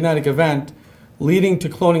identifying a genetic event, leading to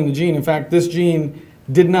cloning the gene. In fact, this gene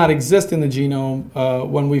did not exist in the genome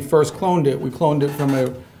when we first cloned it. We cloned it from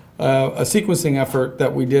a sequencing effort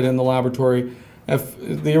that we did in the laboratory.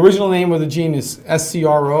 The original name of the gene is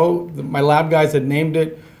SCRO. My lab guys had named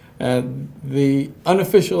it. The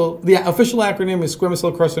official acronym is squamous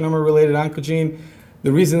cell carcinoma related oncogene.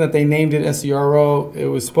 The reason that they named it SCRO, it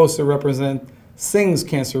was supposed to represent Singh's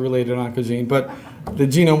cancer-related oncogene, but the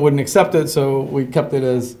genome wouldn't accept it, so we kept it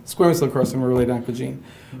as squamous cell carcinoma-related oncogene.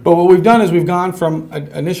 But what we've done is we've gone from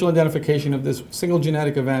initial identification of this single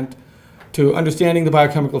genetic event to understanding the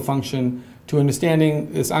biochemical function, to understanding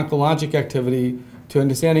its oncologic activity, to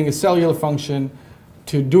understanding its cellular function,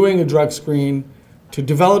 to doing a drug screen, to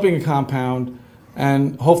developing a compound,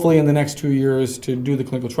 and hopefully in the next 2 years to do the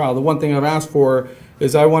clinical trial. The one thing I've asked for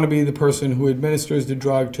is I want to be the person who administers the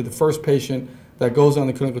drug to the first patient that goes on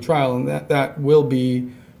the clinical trial, and that will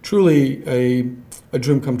be truly a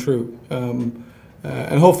dream come true.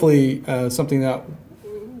 And hopefully something that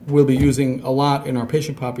we'll be using a lot in our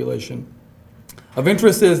patient population. Of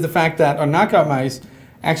interest is the fact that our knockout mice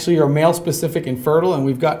actually are male-specific and fertile, and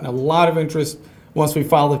we've gotten a lot of interest once we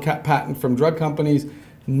filed the patent from drug companies,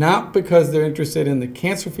 not because they're interested in the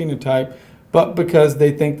cancer phenotype, but because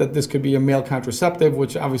they think that this could be a male contraceptive,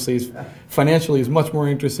 which obviously is financially is much more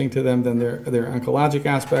interesting to them than their oncologic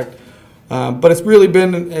aspect. But it's really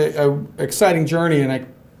been an exciting journey, and I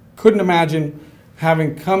couldn't imagine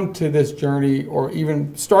having come to this journey or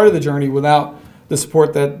even started the journey without the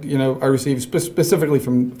support that I received specifically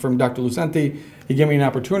from Dr. Lucenti. He gave me an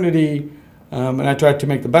opportunity, and I tried to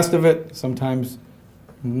make the best of it. Sometimes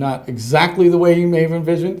not exactly the way you may have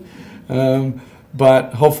envisioned.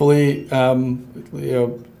 But hopefully,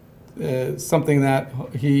 something that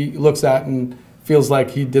he looks at and feels like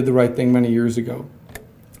he did the right thing many years ago.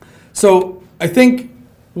 So I think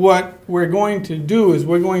what we're going to do is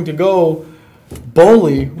we're going to go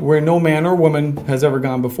boldly where no man or woman has ever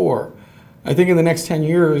gone before. I think in the next 10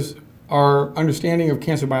 years, our understanding of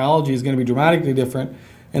cancer biology is going to be dramatically different.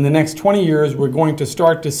 In the next 20 years, we're going to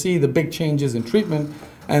start to see the big changes in treatment.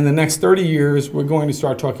 And the next 30 years, we're going to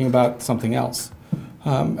start talking about something else.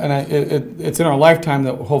 It's in our lifetime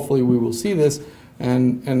that hopefully we will see this.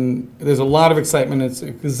 And there's a lot of excitement. It's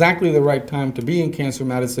exactly the right time to be in cancer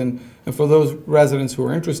medicine. And for those residents who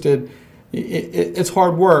are interested, it's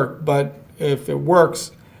hard work, but if it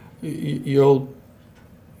works, there's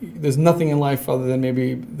nothing in life other than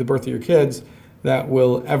maybe the birth of your kids that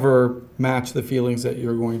will ever match the feelings that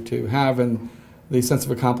you're going to have and the sense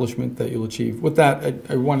of accomplishment that you'll achieve. With that,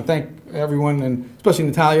 I want to thank everyone, and especially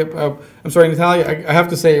Natalia. I'm sorry, Natalia, I have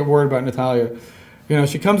to say a word about Natalia. You know,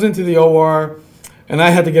 she comes into the OR, and I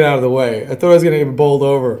had to get out of the way. I thought I was going to get bowled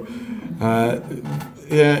over.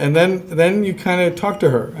 Yeah, and then you kind of talk to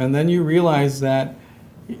her, and then you realize that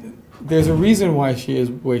there's a reason why she is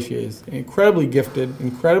the way she is. Incredibly gifted,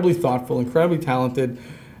 incredibly thoughtful, incredibly talented,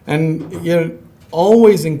 and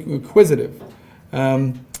always inquisitive.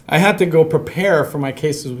 I had to go prepare for my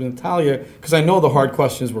cases with Natalia because I know the hard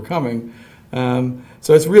questions were coming.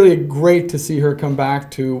 So it's really great to see her come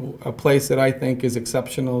back to a place that I think is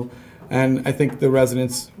exceptional, and I think the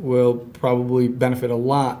residents will probably benefit a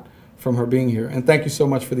lot from her being here. And thank you so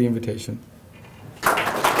much for the invitation.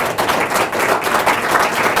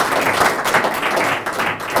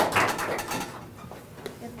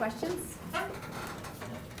 Questions?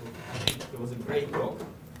 It was a great talk.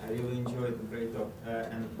 I really enjoyed the great talk,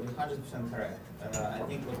 and you're 100% correct. I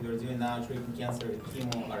think what we're doing now, treating cancer with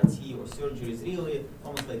chemo, RT, or surgery, is really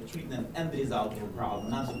almost like treating an end result of a problem,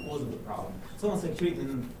 not the cause of the problem. It's almost like treating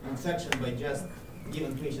an infection by just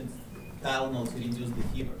giving patients Tylenol to reduce the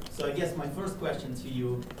fever. So I guess my first question to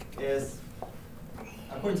you is,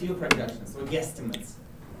 according to your projections or guesstimates,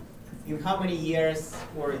 in how many years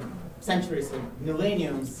or centuries or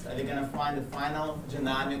millenniums are they going to find the final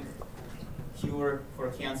genomic cure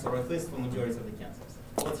for cancer, or at least for majority of the cancers?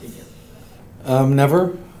 What's your guess?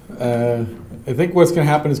 Never. I think what's going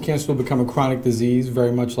to happen is cancer will become a chronic disease,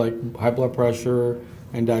 very much like high blood pressure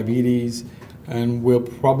and diabetes, and we'll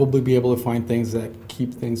probably be able to find things that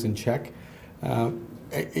keep things in check. That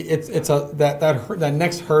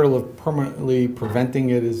next hurdle of permanently preventing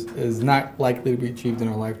it is not likely to be achieved in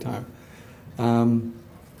our lifetime.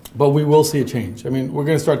 But we will see a change. I mean, we're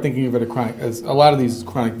going to start thinking of it as a lot of these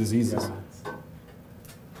chronic diseases.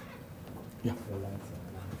 Yeah.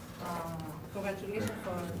 Congratulations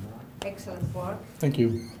for excellent work. Thank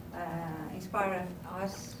you. Inspire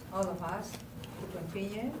us, all of us, to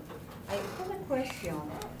continue. I have a question.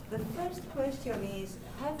 The first question is,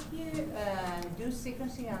 have you do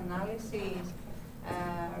sequencing analysis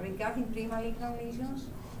regarding pre-malignant lesions?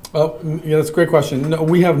 Oh, yeah, that's a great question. No,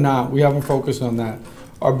 we have not. We haven't focused on that.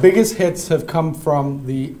 Our biggest hits have come from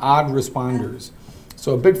the odd responders.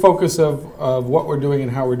 So a big focus of what we're doing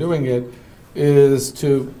and how we're doing it is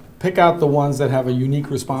to pick out the ones that have a unique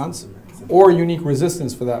response or unique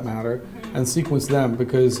resistance for that matter and sequence them,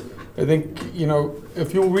 because I think,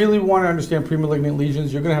 if you really want to understand pre-malignant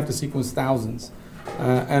lesions, you're going to have to sequence thousands.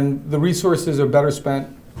 And the resources are better spent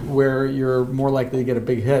where you're more likely to get a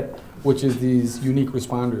big hit, which is these unique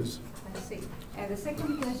responders. I see. And the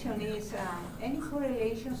second question is, any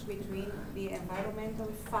correlations between the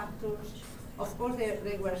environmental factors? Of course,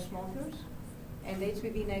 they were smokers and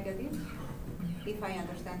HPV negative, if I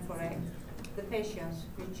understand correct. The patients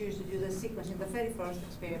who choose to do the sequencing, the very first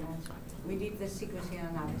experiment, we did the sequencing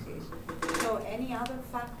analysis. So any other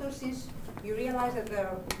factors, since you realize that there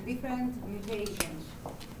are different mutations?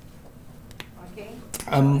 Okay.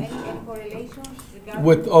 Any correlations regarding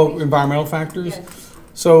With environmental factors? Yes.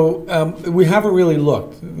 So we haven't really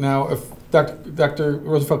looked. Now, if Dr.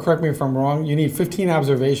 Rosenfeld, correct me if I'm wrong, you need 15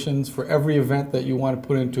 observations for every event that you want to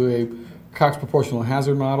put into a Cox proportional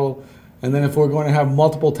hazard model. And then if we're going to have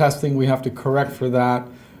multiple testing, we have to correct for that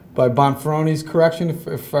by Bonferroni's correction,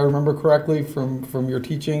 if I remember correctly from your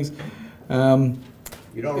teachings. You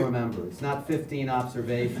don't remember. It's not 15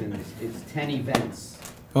 observations. It's 10 events.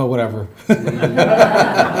 Oh, whatever. 10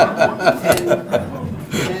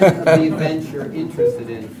 of the events you're interested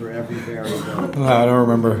in for every variable. No, I don't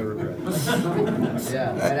remember.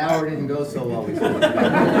 Yeah, that hour didn't go so well.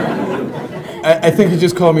 I think you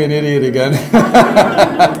just called me an idiot again.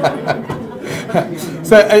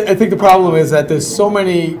 So I think the problem is that there's so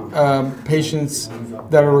many patients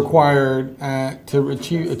that are required to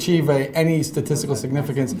achieve any statistical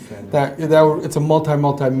significance that it's a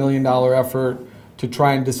multi-million-dollar effort to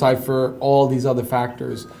try and decipher all these other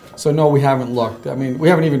factors. So no, we haven't looked. I mean, we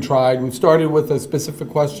haven't even tried. We've started with a specific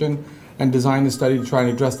question and designed a study to try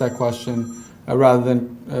and address that question. rather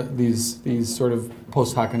than these sort of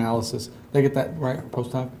post hoc analysis. Did I get that right?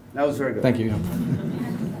 Post hoc? That was very good. Thank you.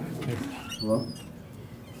 Hello?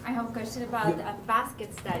 I have a question about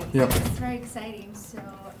basket studies. Yep. It's very exciting. So,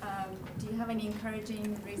 do you have any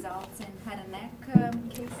encouraging results in head and neck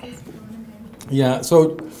cases? Yeah,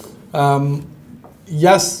 so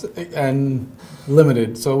yes and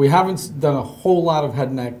limited. So we haven't done a whole lot of head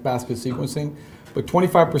and neck basket sequencing, but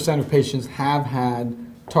 25% of patients have had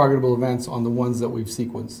targetable events on the ones that we've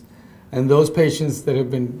sequenced. And those patients that have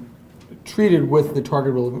been treated with the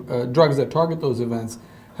targetable drugs that target those events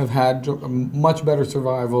have had much better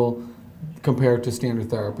survival compared to standard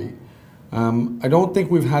therapy. I don't think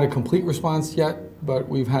we've had a complete response yet, but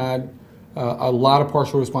we've had a lot of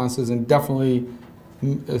partial responses and definitely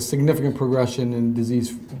a significant progression in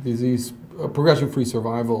progression-free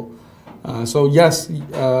survival. So yes,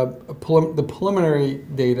 the preliminary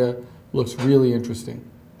data looks really interesting.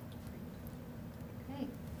 Okay.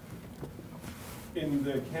 In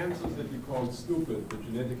the cancers that you call stupid, the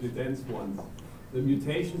genetically dense ones, the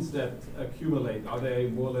mutations that accumulate, are they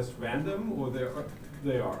more or less random, or they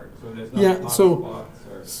are? So there's not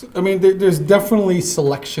spots, or? I mean, there's definitely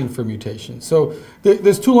selection for mutations. So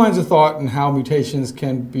there's two lines of thought in how mutations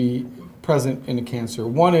can be present in a cancer.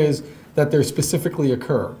 One is that they specifically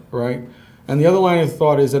occur, right? And the other line of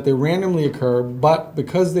thought is that they randomly occur, but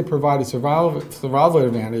because they provide a survival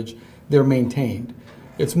advantage, they're maintained.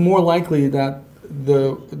 It's more likely that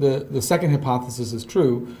the second hypothesis is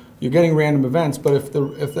true. You're getting random events, but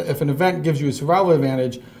if an event gives you a survival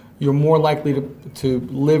advantage, you're more likely to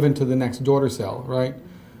live into the next daughter cell, right?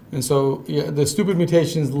 And so yeah, the stupid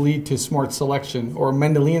mutations lead to smart selection, or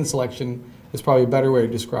Mendelian selection is probably a better way to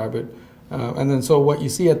describe it. And then so what you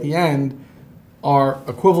see at the end are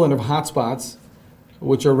equivalent of hotspots,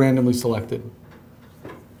 which are randomly selected.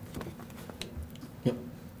 Yep.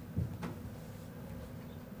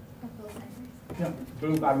 Yeah,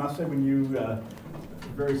 Booth, I must say when you,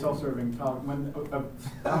 very self-serving talk, a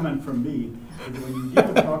comment from me is when you give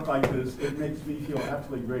a talk like this, it makes me feel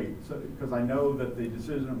absolutely great. Because I know that the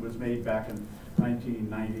decision that was made back in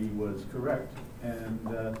 1990 was correct. And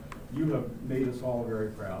you have made us all very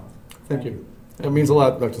proud. Thank you. It means a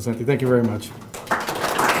lot, Dr. Santi. Thank you very much.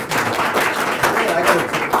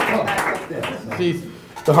 Jeez,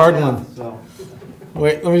 the hard one. So.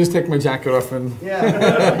 Wait, let me just take my jacket off and.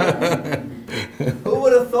 Yeah. Who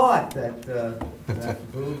would have thought that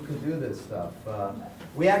Booth could do this stuff?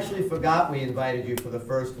 We actually forgot we invited you for the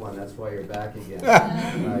first one. That's why you're back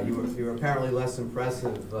again. You were apparently less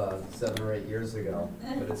impressive 7 or 8 years ago,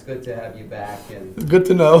 but it's good to have you back. And good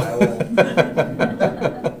to know.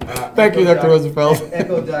 Thank you, Dr. Rosenfeld.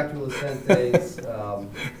 Echo Dr. Lucente's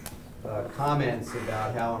comments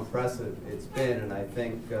about how impressive it's been, and I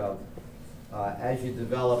think as you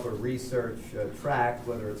develop a research track,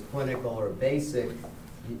 whether it's clinical or basic,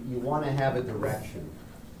 you want to have a direction.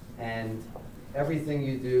 And everything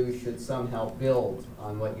you do should somehow build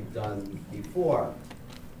on what you've done before.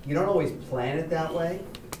 You don't always plan it that way,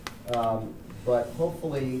 but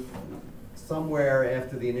hopefully somewhere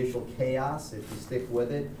after the initial chaos, if you stick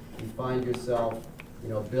with it, you find yourself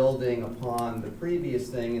building upon the previous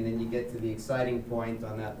thing, and then you get to the exciting point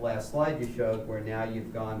on that last slide you showed where now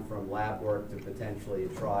you've gone from lab work to potentially a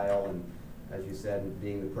trial, and as you said,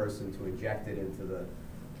 being the person to inject it into the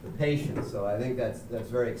patient. So I think that's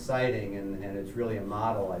very exciting, and it's really a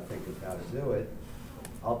model, I think, of how to do it.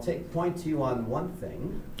 I'll point to you on one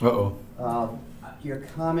thing. Uh-oh. Your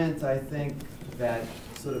comment, I think, that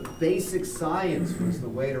sort of basic science was the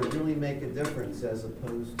way to really make a difference as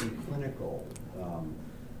opposed to clinical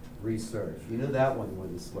research. You knew that one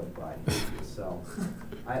wouldn't slip by. So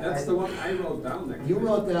that's the one I wrote down. Actually. You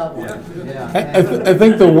wrote that one. Yeah. I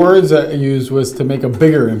think the words I used was to make a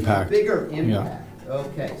bigger impact. Bigger impact. Yeah.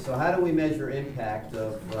 Okay. So how do we measure impact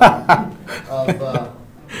of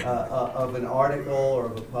an article or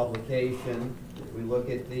of a publication? We look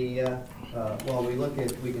at the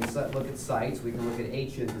we can look at sites. We can look at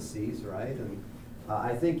H indices, right? And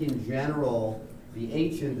I think in general, the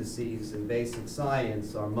H indices in basic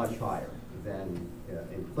science are much higher than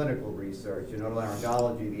in clinical research. In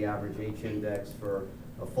otolaryngology, the average H index for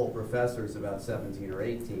a full professor is about 17 or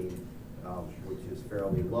 18, which is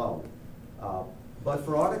fairly low. But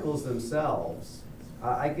for articles themselves,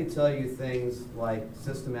 I could tell you things like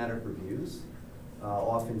systematic reviews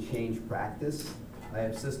often change practice. I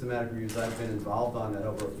have systematic reviews I've been involved on that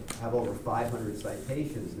have over 500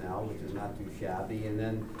 citations now, which is not too shabby. And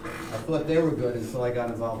then I thought they were good until I got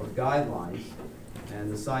involved with guidelines. And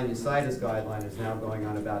the sinusitis guideline is now going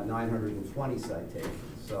on about 920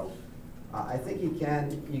 citations. So I think you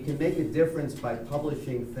can make a difference by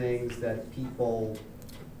publishing things that people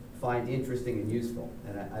find interesting and useful.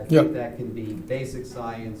 And I think Yep. that can be basic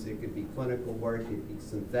science, it could be clinical work, it could be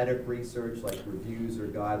synthetic research like reviews or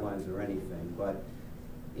guidelines or anything. But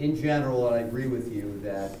in general, I agree with you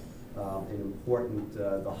that an important,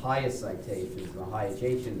 the highest citations, the highest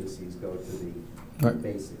H indices go to the Right.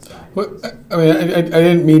 basic science. Well, I mean, I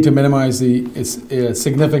didn't mean to minimize the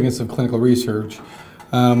significance of clinical research.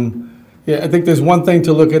 Yeah, I think there's one thing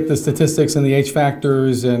to look at the statistics and the H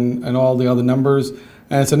factors and all the other numbers,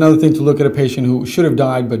 and it's another thing to look at a patient who should have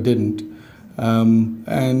died but didn't.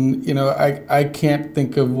 And you know, I can't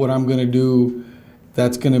think of what I'm going to do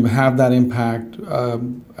that's going to have that impact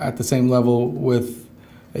at the same level with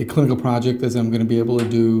a clinical project as I'm going to be able to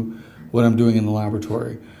do what I'm doing in the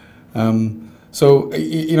laboratory. So,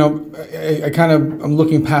 you know, I'm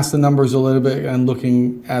looking past the numbers a little bit and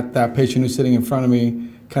looking at that patient who's sitting in front of me,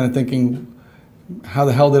 kind of thinking, how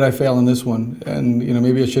the hell did I fail in this one? And, you know,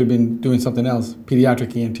 maybe I should have been doing something else,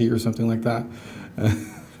 pediatric ENT or something like that.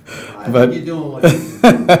 I think you're doing what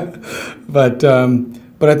you're doing.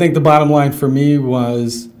 But I think the bottom line for me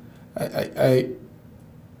was, I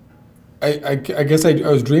guess I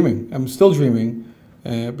was dreaming. I'm still dreaming.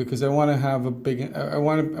 Because I want to have a big, I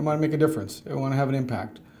want to make a difference. I want to have an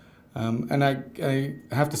impact. And I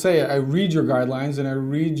have to say, I read your guidelines and I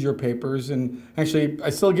read your papers, and actually I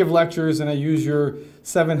still give lectures and I use your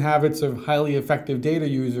 7 habits of highly effective data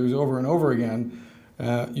users over and over again.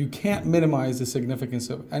 You can't minimize the significance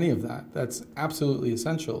of any of that. That's absolutely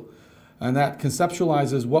essential. And that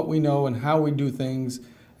conceptualizes what we know and how we do things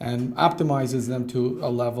and optimizes them to a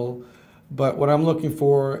level. But what I'm looking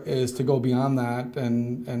for is to go beyond that,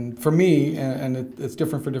 and for me, and it's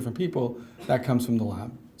different for different people, that comes from the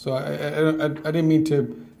lab. So I didn't mean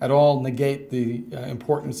to at all negate the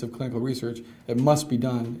importance of clinical research. It must be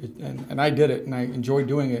done, and I did it, and I enjoyed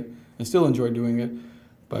doing it, and still enjoy doing it.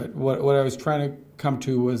 But what I was trying to come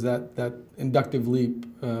to was that inductive leap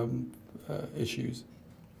issues.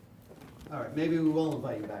 All right, maybe we will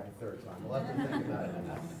invite you back a third time. We'll have to think about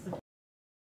it.